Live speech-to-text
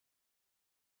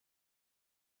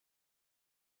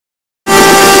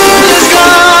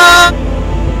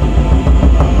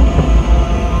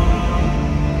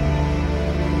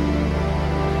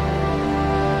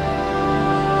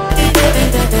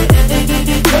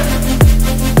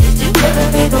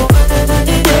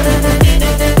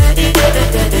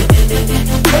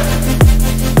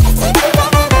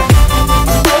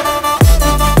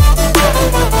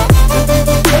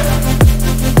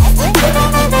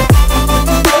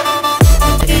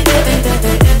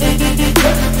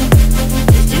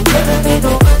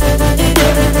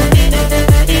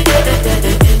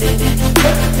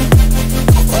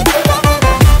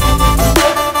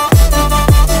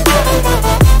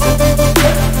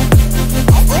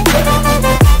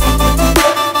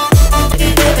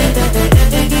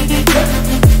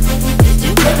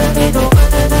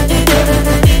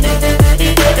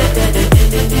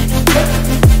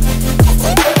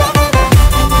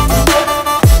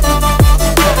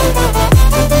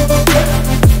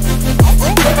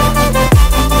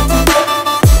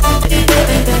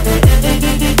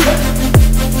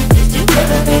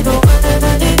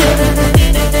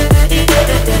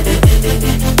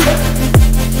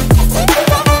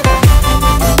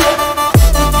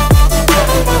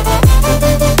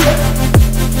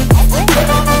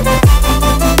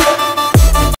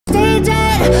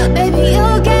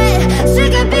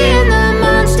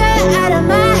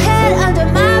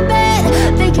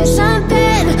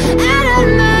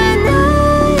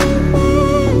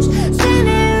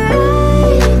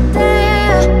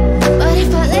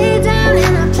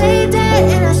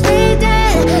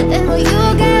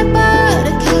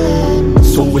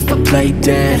if I play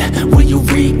dead, will you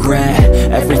regret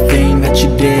everything that you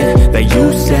did, that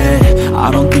you said?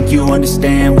 I don't think you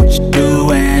understand what you're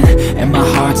doing, and my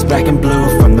heart's black and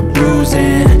blue from the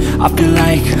bruising. I feel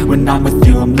like when I'm with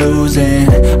you I'm losing.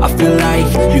 I feel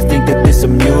like you think that this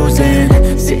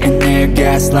amusing, sitting there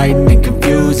gaslighting and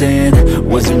confusing.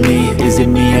 Was it me? Is it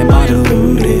me? Am I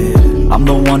deluded? I'm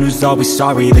the one who's always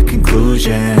sorry, the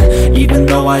conclusion. Even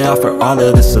though I offer all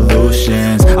of the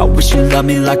solutions, I wish you loved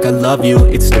me like I love you,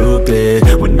 it's stupid.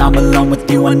 When I'm alone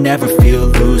with you I never feel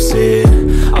lucid.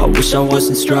 I wish I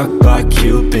wasn't struck by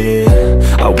Cupid.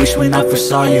 I wish when I first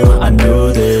saw you I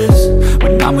knew this.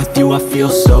 When I'm with you I feel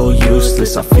so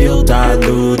useless, I feel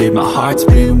diluted, my heart's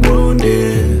been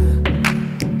wounded.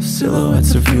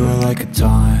 Silhouettes of you are like a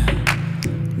taunt.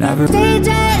 Never stay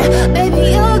dead,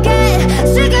 baby you'll get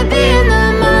sick of being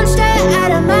the monster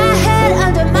out of my head,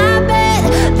 under my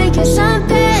bed, thinking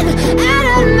something out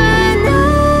of my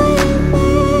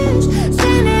nightmares,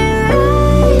 standing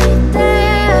right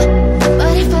there.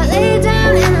 But if I lay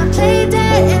down and I play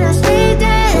dead and I stay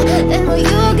dead, then will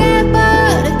you get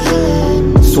bored of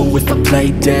killing? So if I play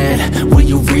dead, will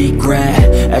you regret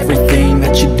everything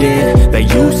that you did, that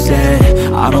you said?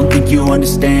 I don't think you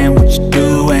understand what you're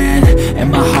doing, and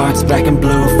my heart's black and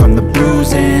blue from the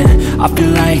bruising. I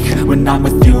feel like when I'm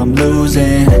with you I'm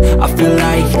losing. I feel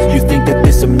like you think that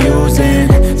this amusing,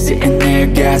 sitting there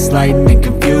gaslighting and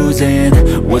confusing.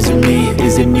 Was it me?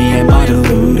 Is it me? Am I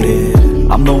deluded?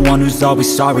 I'm the one who's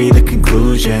always sorry, the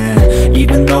conclusion.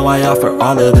 Even though I offer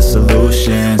all of the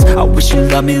solutions, I wish you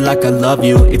loved me like I love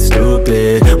you, it's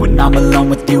stupid. When I'm alone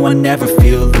with you I never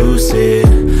feel lucid.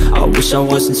 I wish I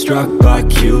wasn't struck by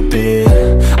Cupid.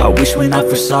 I wish when I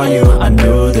first saw you I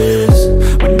knew this.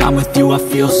 When I'm with you I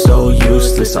feel so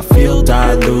useless, I feel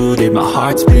diluted, my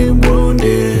heart's been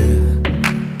wounded.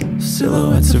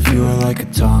 Silhouettes of you are like a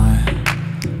taunt.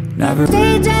 Never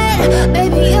stay dead,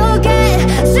 baby you'll get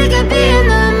sick of being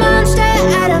the monster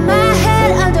out of my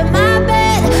head, under my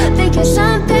bed, thinking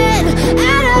something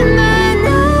out of my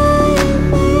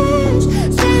nightmares,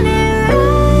 standing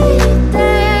right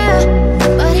there.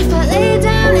 But if I lay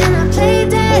down and I play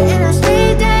dead and I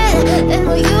stay dead, then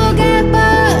will you get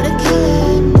bored of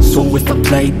killing? So if I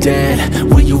play dead,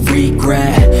 will you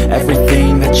regret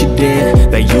everything that you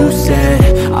did, that you said?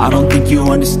 I don't think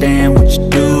you understand what you're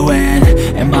doing,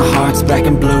 and my heart's black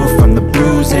and blue from the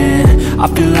bruising. I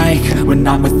feel like when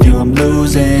I'm with you I'm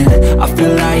losing. I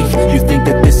feel like you think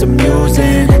that this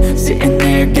amusing, sitting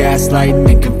there gaslighting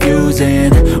and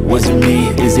confusing. Was it me?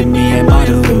 Is it me? Am I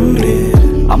deluded?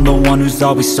 I'm the one who's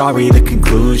always sorry, the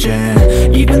conclusion.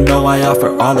 Even though I offer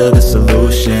all of the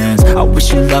solutions, I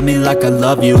wish you loved me like I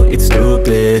love you, it's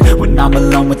stupid. When I'm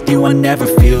alone with you I never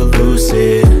feel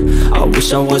lucid. I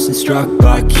wish I wasn't struck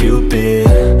by Cupid.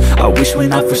 I wish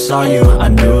when I first saw you I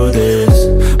knew this.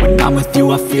 When I'm with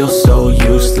you I feel so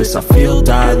useless, I feel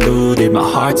diluted, my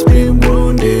heart's been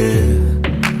wounded.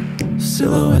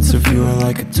 Silhouettes of you are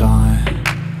like a taunt.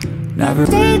 Never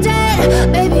stay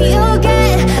dead, baby you'll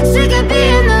get sick of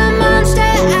being the monster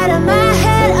out of my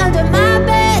head, under my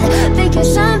bed, thinking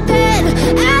something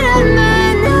out of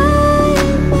my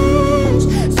nightmares,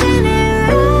 standing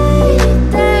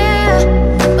right there.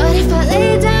 But if I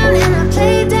lay down and I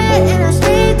play dead and I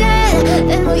stay dead,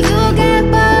 then will you get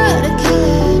bored of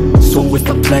killing? So if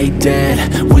I play dead,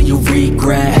 will you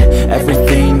regret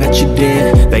everything that you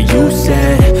did, that you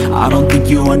said? I don't think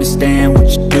you understand what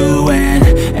you're doing,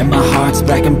 and my heart's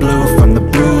black and blue from the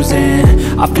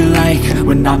bruising. I feel like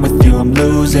when I'm with you I'm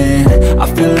losing. I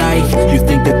feel like you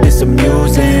think that this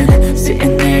amusing,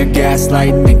 sitting there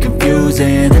gaslighting and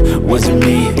confusing. Was it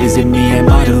me? Is it me? Am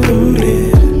I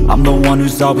deluded? I'm the one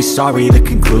who's always sorry, the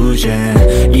conclusion.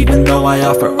 Even though I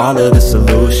offer all of the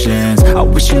solutions, I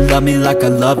wish you loved me like I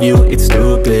love you, it's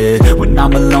stupid. When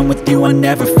I'm alone with you I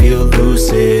never feel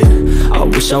lucid. I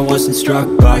wish I wasn't struck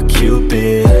by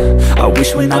Cupid. I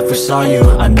wish when I first saw you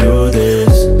I knew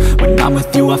this. When I'm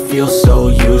with you I feel so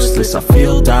useless, I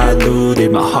feel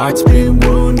diluted, my heart's been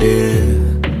wounded.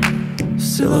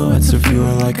 Silhouettes of you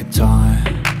are like a taunt.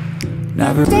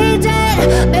 Never stay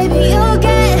dead, baby you'll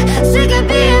get sick of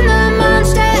being the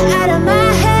monster out of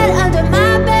my head, under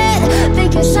my bed,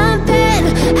 thinking something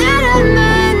out of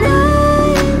my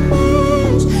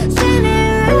nightmares,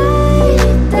 standing right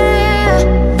there.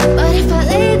 But if I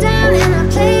lay down and I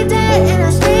play dead and I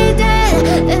stay dead,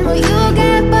 then will you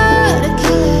get bored of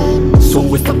killing? So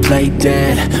if I play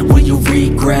dead, will you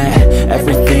regret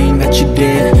everything that you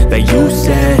did, that you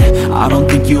said? I don't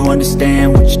think you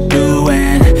understand what you're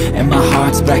doing, and my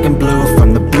heart's black and blue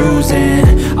from the bruising.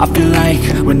 I feel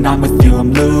like when I'm with you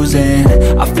I'm losing.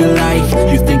 I feel like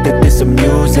you think that this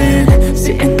amusing,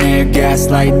 sitting there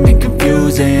gaslighting and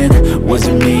confusing. Was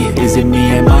it me? Is it me?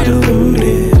 Am I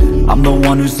deluded? I'm the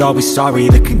one who's always sorry,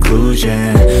 the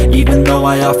conclusion. Even though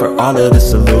I offer all of the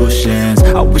solutions,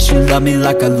 I wish you loved me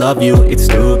like I love you, it's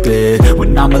stupid.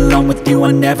 When I'm alone with you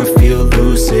I never feel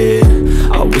lucid.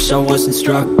 I wish I wasn't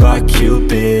struck by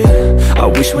Cupid. I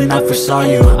wish when I first saw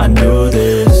you I knew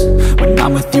this. When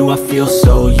I'm with you I feel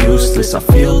so useless, I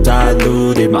feel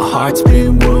diluted, my heart's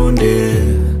been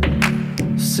wounded.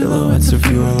 Silhouettes of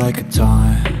you are like a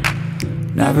taunt.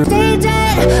 Never stay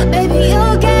dead, baby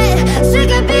you'll get sick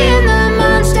of being the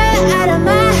monster out of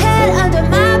my head, under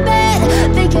my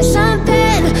bed, thinking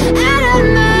something out of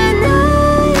my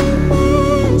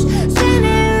nightmares,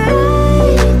 standing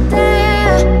right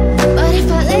there. But if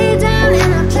I lay down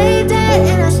and I play dead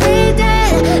and I stay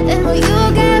dead, then will you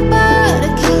get bored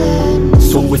of killing?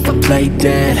 So if I play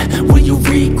dead, will you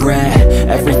regret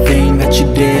everything that you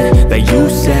did, that you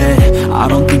said? I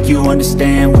don't think you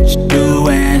understand what you're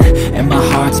doing, and my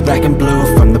heart's black and blue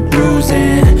from the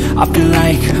bruising. I feel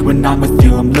like when I'm with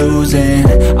you I'm losing.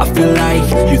 I feel like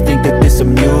you think that this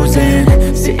amusing,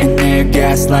 sitting there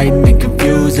gaslighting and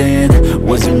confusing.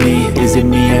 Was it me? Is it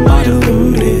me? Am I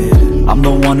deluded? I'm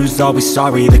the one who's always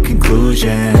sorry, the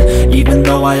conclusion. Even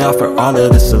though I offer all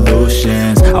of the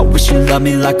solutions, I wish you loved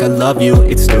me like I love you,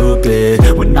 it's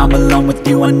stupid. When I'm alone with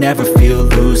you I never feel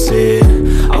lucid.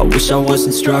 I wish I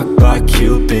wasn't struck by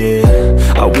Cupid.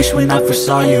 I wish when I first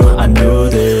saw you I knew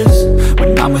this.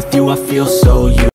 When I'm with you I feel so